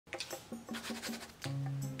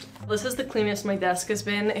This is the cleanest my desk has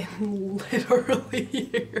been in literally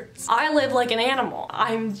years. I live like an animal.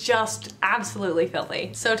 I'm just absolutely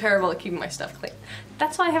filthy. So terrible at keeping my stuff clean.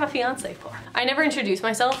 That's why I have a fiance for. I never introduce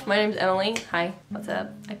myself. My name's Emily. Hi, what's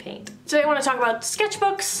up? I paint. Today I want to talk about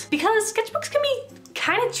sketchbooks because sketchbooks can be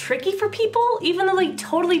kind of tricky for people, even though they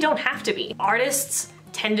totally don't have to be. Artists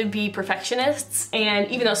tend to be perfectionists, and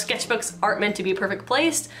even though sketchbooks aren't meant to be perfect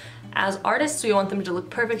placed, as artists, we want them to look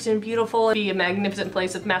perfect and beautiful, be a magnificent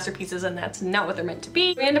place of masterpieces, and that's not what they're meant to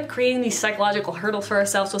be. We end up creating these psychological hurdles for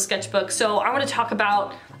ourselves with sketchbooks, so I want to talk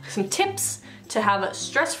about some tips to have a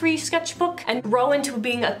stress-free sketchbook and grow into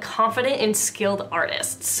being a confident and skilled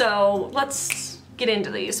artist. So let's get into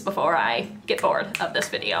these before I get bored of this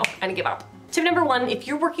video and give up. Tip number one, if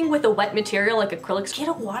you're working with a wet material like acrylics, get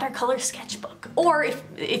a watercolor sketchbook. Or if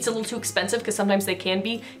it's a little too expensive, because sometimes they can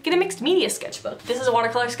be, get a mixed media sketchbook. This is a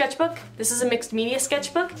watercolor sketchbook, this is a mixed media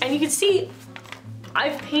sketchbook, and you can see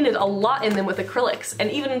I've painted a lot in them with acrylics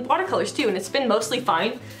and even watercolors too, and it's been mostly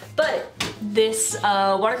fine. But this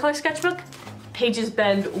watercolor sketchbook, pages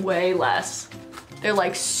bend way less. They're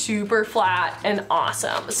like super flat and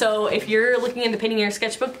awesome. So if you're looking into painting your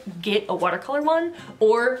sketchbook, get a watercolor one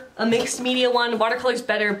or a mixed media one. Watercolor's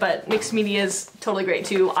better, but mixed media is totally great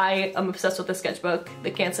too. I am obsessed with the sketchbook,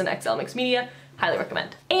 the Canson XL Mixed Media, highly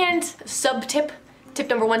recommend. And sub-tip, tip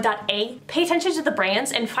number 1.A, pay attention to the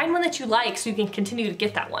brands and find one that you like so you can continue to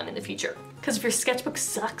get that one in the future. Because if your sketchbook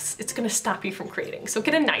sucks, it's gonna stop you from creating. So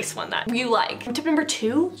get a nice one that you like. Tip number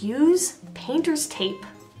 2, use painter's tape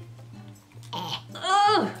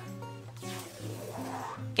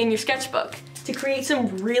in your sketchbook to create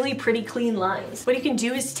some really pretty clean lines. What you can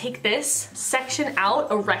do is take this section out,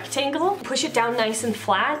 a rectangle, push it down nice and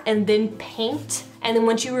flat, and then paint. And then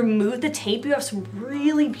once you remove the tape, you have some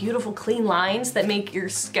really beautiful clean lines that make your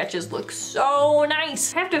sketches look so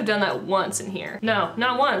nice. I have to have done that once in here. No,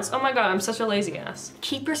 not once. Oh my god, I'm such a lazy ass.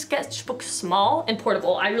 Keep your sketchbook small and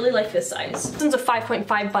portable. I really like this size. This one's a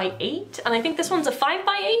 5.5 by 8, and I think this one's a 5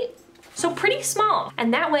 by 8. So pretty small.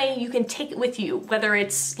 And that way you can take it with you, whether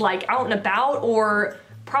it's like out and about or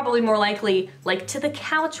probably more likely like to the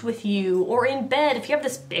couch with you or in bed. If you have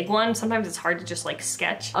this big one, sometimes it's hard to just like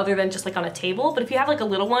sketch other than just like on a table. But if you have like a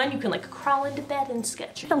little one, you can like crawl into bed and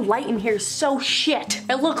sketch. The light in here is so shit.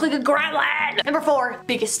 I look like a gremlin. Number 4,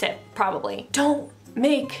 biggest tip probably. Don't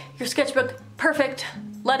make your sketchbook perfect.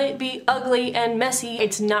 Let it be ugly and messy.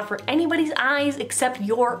 It's not for anybody's eyes except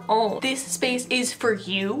your own. This space is for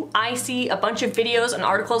you. I see a bunch of videos and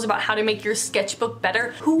articles about how to make your sketchbook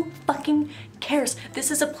better. Who fucking cares?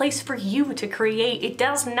 This is a place for you to create. It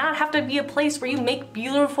does not have to be a place where you make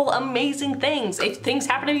beautiful, amazing things. If things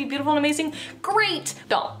happen to be beautiful and amazing, great.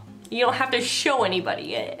 Don't. You don't have to show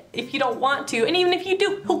anybody it if you don't want to. And even if you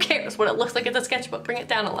do, who cares what it looks like in the sketchbook? Bring it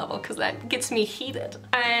down a level because that gets me heated.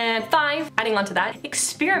 And 5, adding on to that,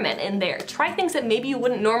 experiment in there. Try things that maybe you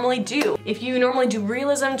wouldn't normally do. If you normally do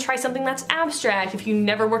realism, try something that's abstract. If you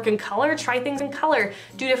never work in color, try things in color.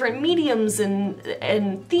 Do different mediums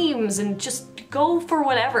and themes and just go for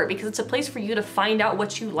whatever because it's a place for you to find out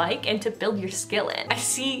what you like and to build your skill in. I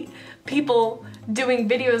see people doing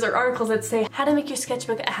videos or articles that say how to make your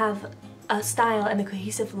sketchbook have a style and a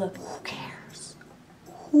cohesive look. Who cares?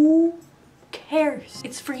 Who cares?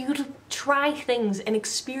 It's for you to try things and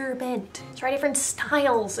experiment. Try different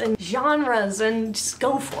styles and genres and just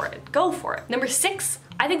go for it. Go for it. Number 6,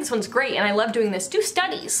 I think this one's great and I love doing this. Do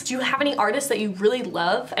studies. Do you have any artists that you really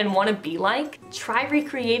love and want to be like? Try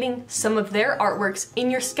recreating some of their artworks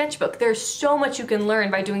in your sketchbook. There's so much you can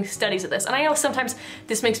learn by doing studies of this. And I know sometimes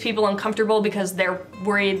this makes people uncomfortable because they're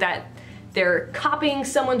worried that they're copying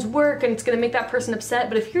someone's work and it's gonna make that person upset,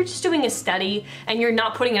 but if you're just doing a study and you're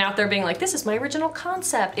not putting it out there being like, this is my original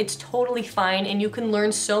concept, it's totally fine and you can learn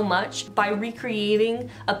so much by recreating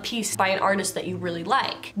a piece by an artist that you really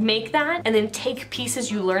like. Make that and then take pieces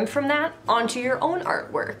you learned from that onto your own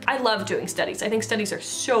artwork. I love doing studies. I think studies are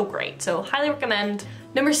so great, so highly recommend.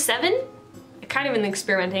 Number 7, kind of in the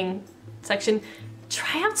experimenting section,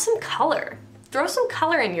 try out some color. Throw some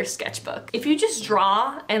color in your sketchbook. If you just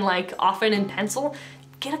draw and like often in pencil,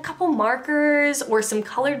 get a couple markers or some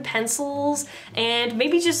colored pencils and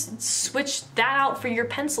maybe just switch that out for your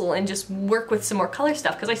pencil and just work with some more color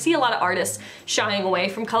stuff. Because I see a lot of artists shying away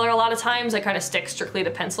from color a lot of times. I kind of stick strictly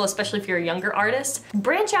to pencil, especially if you're a younger artist.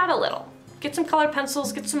 Branch out a little. Get some colored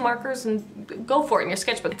pencils, get some markers, and go for it in your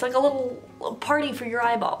sketchbook. It's like a little party for your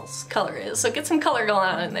eyeballs, color is. So get some color going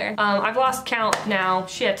on in there. I've lost count now.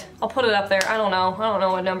 Shit. I'll put it up there. I don't know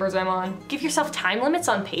what numbers I'm on. Give yourself time limits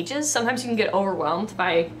on pages. Sometimes you can get overwhelmed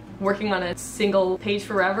by working on a single page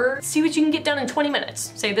forever, see what you can get done in 20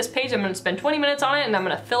 minutes. Say this page, I'm gonna spend 20 minutes on it and I'm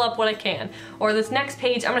gonna fill up what I can. Or this next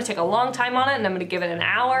page, I'm gonna take a long time on it and I'm gonna give it an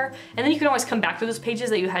hour. And then you can always come back to those pages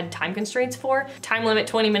that you had time constraints for. Time limit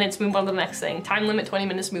 20 minutes, move on to the next thing. Time limit 20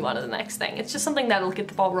 minutes, move on to the next thing. It's just something that'll get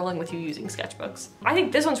the ball rolling with you using sketchbooks. I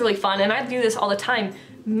think this one's really fun and I do this all the time.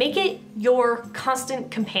 Make it your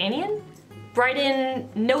constant companion. Write in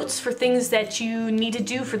notes for things that you need to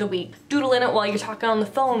do for the week. Doodle in it while you're talking on the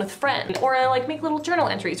phone with friends. Or like make little journal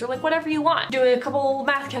entries or like whatever you want. Doing a couple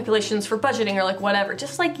math calculations for budgeting or like whatever.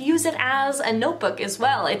 Just like use it as a notebook as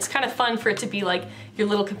well. It's kind of fun for it to be like your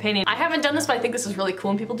little companion. I haven't done this, but I think this is really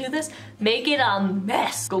cool when people do this. Make it a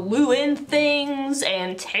mess. Glue in things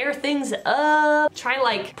and tear things up. Try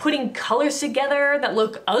like putting colors together that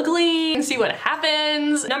look ugly and see what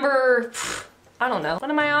happens. I don't know. What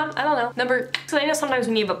am I on? I don't know. So I know sometimes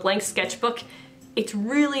when you have a blank sketchbook, it's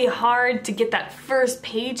really hard to get that first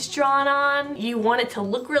page drawn on. You want it to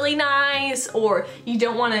look really nice, or you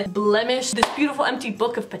don't want to blemish this beautiful empty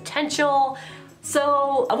book of potential.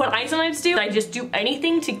 So what I sometimes do, I just do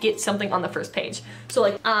anything to get something on the first page. So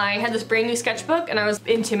like I had this brand new sketchbook and I was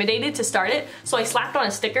intimidated to start it. So I slapped on a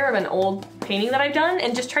sticker of an old painting that I've done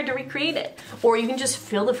and just tried to recreate it. Or you can just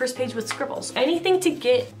fill the first page with scribbles. Anything to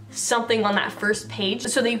get something on that first page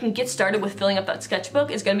so that you can get started with filling up that sketchbook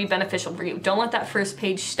is gonna be beneficial for you. Don't let that first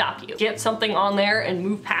page stop you. Get something on there and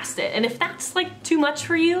move past it. And if that's like too much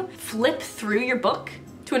for you, flip through your book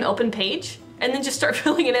to an open page and then just start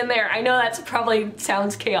filling it in there. I know that's probably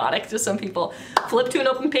sounds chaotic to some people. Flip to an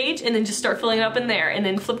open page and then just start filling it up in there, and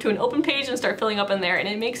then flip to an open page and start filling up in there, and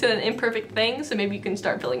it makes it an imperfect thing, so maybe you can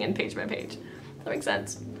start filling in page by page. That makes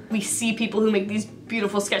sense. We see people who make these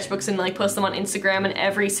beautiful sketchbooks and like post them on Instagram, and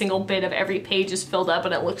every single bit of every page is filled up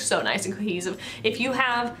and it looks so nice and cohesive. If you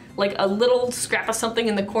have like a little scrap of something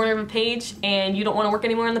in the corner of a page and you don't want to work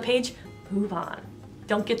anymore on the page, move on.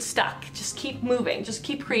 Don't get stuck. Just keep moving. Just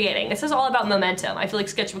keep creating. This is all about momentum. I feel like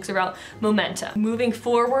sketchbooks are about momentum. Moving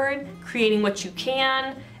forward, creating what you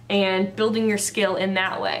can, and building your skill in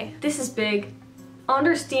that way. This is big.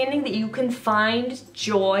 Understanding that you can find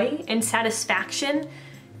joy and satisfaction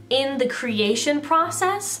in the creation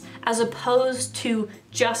process as opposed to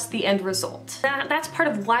just the end result. That's part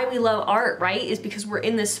of why we love art, right? Is because we're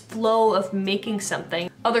in this flow of making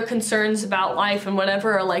something. Other concerns about life and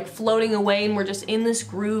whatever are like floating away, and we're just in this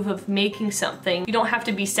groove of making something. You don't have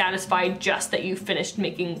to be satisfied just that you finished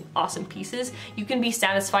making awesome pieces. You can be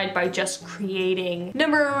satisfied by just creating.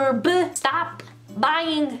 Stop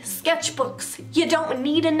buying sketchbooks. You don't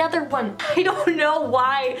need another one. I don't know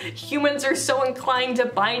why humans are so inclined to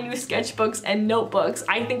buy new sketchbooks and notebooks.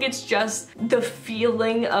 I think it's just the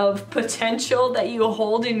feeling of potential that you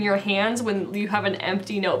hold in your hands when you have an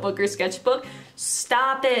empty notebook or sketchbook.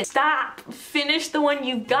 Stop it. Stop. Finish the one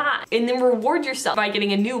you got and then reward yourself by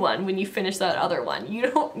getting a new one when you finish that other one.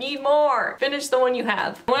 You don't need more. Finish the one you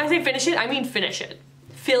have. When I say finish it, I mean finish it.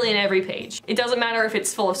 Fill in every page. It doesn't matter if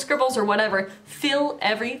it's full of scribbles or whatever, fill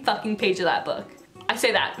every fucking page of that book. I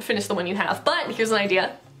say that, finish the one you have, but here's an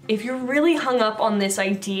idea. If you're really hung up on this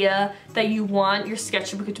idea that you want your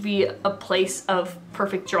sketchbook to be a place of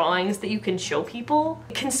perfect drawings that you can show people,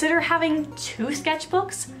 consider having 2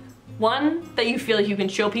 sketchbooks. One that you feel like you can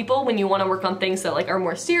show people when you want to work on things that like are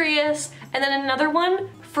more serious, and then another one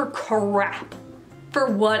for crap. For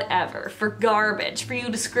whatever, for garbage, for you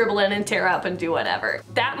to scribble in and tear up and do whatever.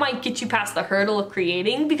 That might get you past the hurdle of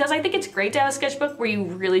creating, because I think it's great to have a sketchbook where you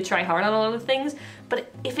really try hard on a lot of things, but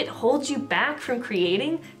if it holds you back from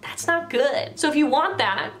creating, that's not good. So if you want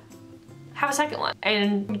that, have a second one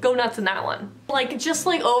and go nuts in that one. Like, just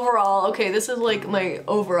like overall, okay, this is like my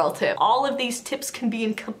overall tip. All of these tips can be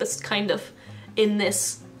encompassed kind of in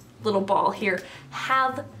this little ball here.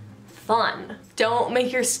 Have fun. Don't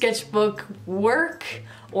make your sketchbook work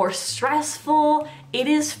or stressful. It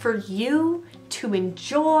is for you to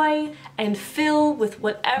enjoy and fill with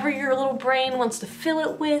whatever your little brain wants to fill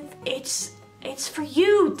it with. It's for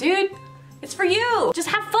you, dude. It's for you. Just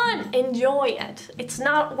have fun. Enjoy it. It's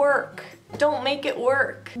not work. Don't make it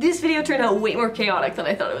work. This video turned out way more chaotic than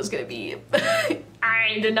I thought it was gonna be.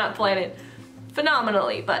 I did not plan it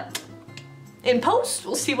phenomenally, but in post,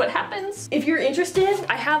 we'll see what happens. If you're interested,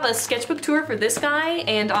 I have a sketchbook tour for this guy,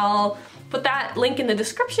 and I'll put that link in the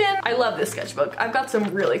description. I love this sketchbook. I've got some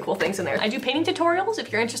really cool things in there. I do painting tutorials.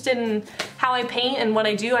 If you're interested in how I paint and what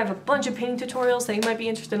I do, I have a bunch of painting tutorials that you might be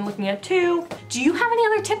interested in looking at too. Do you have any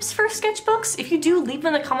other tips for sketchbooks? If you do, leave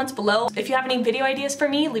them in the comments below. If you have any video ideas for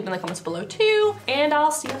me, leave them in the comments below too. And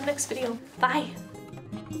I'll see you in the next video. Bye.